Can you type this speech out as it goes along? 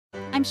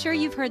I'm sure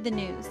you've heard the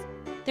news.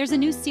 There's a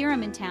new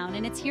serum in town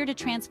and it's here to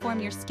transform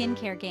your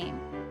skincare game.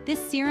 This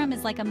serum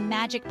is like a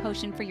magic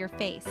potion for your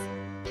face.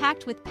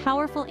 Packed with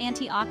powerful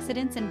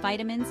antioxidants and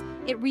vitamins,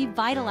 it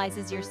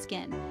revitalizes your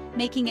skin,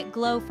 making it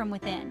glow from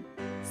within.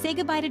 Say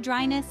goodbye to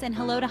dryness and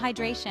hello to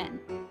hydration.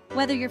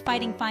 Whether you're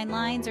fighting fine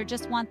lines or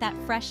just want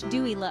that fresh,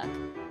 dewy look,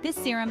 this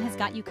serum has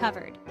got you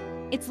covered.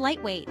 It's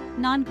lightweight,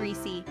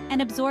 non-greasy,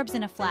 and absorbs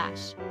in a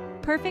flash.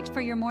 Perfect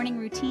for your morning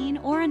routine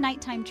or a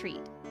nighttime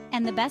treat.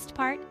 And the best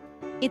part?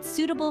 It's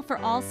suitable for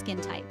all skin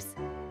types.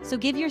 So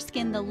give your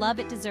skin the love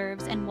it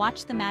deserves and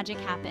watch the magic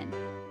happen.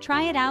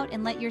 Try it out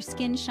and let your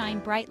skin shine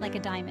bright like a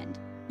diamond.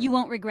 You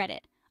won't regret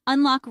it.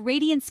 Unlock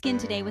radiant skin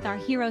today with our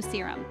Hero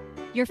Serum.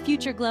 Your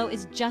future glow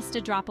is just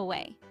a drop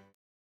away.